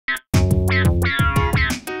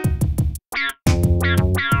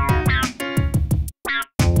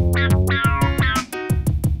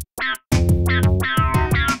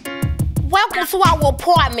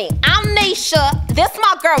department. I'm Nisha, this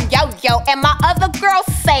my girl Yo-Yo, and my other girl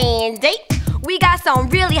Sandy. We got some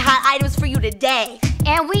really hot items for you today.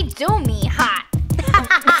 And we do mean hot.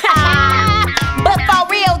 But for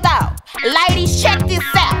real though, ladies, check this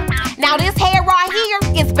out. Now this hair right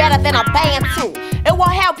here is better than a band too. It will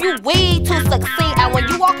help you weed to succeed. And when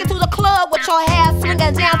you walk into the club with your hair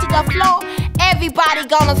swinging down to the floor, everybody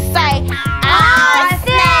gonna say, "Oh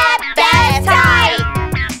snap, that's tight."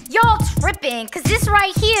 Y'all tripping, cause this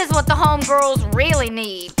right here is what the homegirls really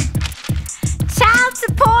need. Child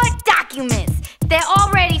support documents. They're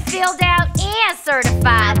already filled out and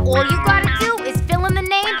certified. All you gotta do is fill in the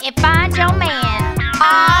name and find your man.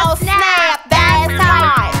 Oh snap, that's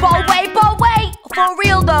tight. But wait, for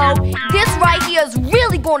real though, this right here is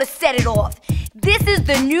really gonna set it off. This is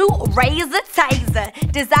the new Razor Taser,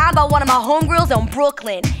 designed by one of my homegirls in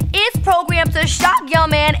Brooklyn. It's programmed to shock your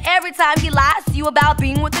man every time he lies to you about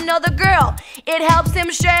being with another girl. It helps him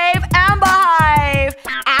shave and behave.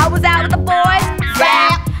 I was out with the boys,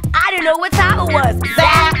 zap. I didn't know what time it was,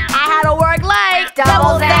 zap. I had to work late,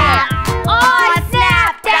 double zap. Oh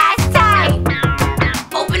snap, that's tight.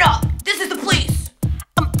 Open up, this is the police.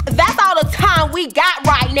 That's all the time we got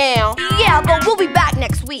right now. Yeah, but we'll be back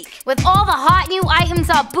next week With all the hot new items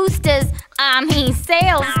our boosters,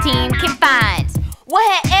 sales team can find.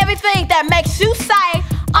 We'll have everything that makes you say,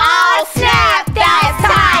 "Oh snap, that's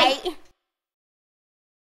tight."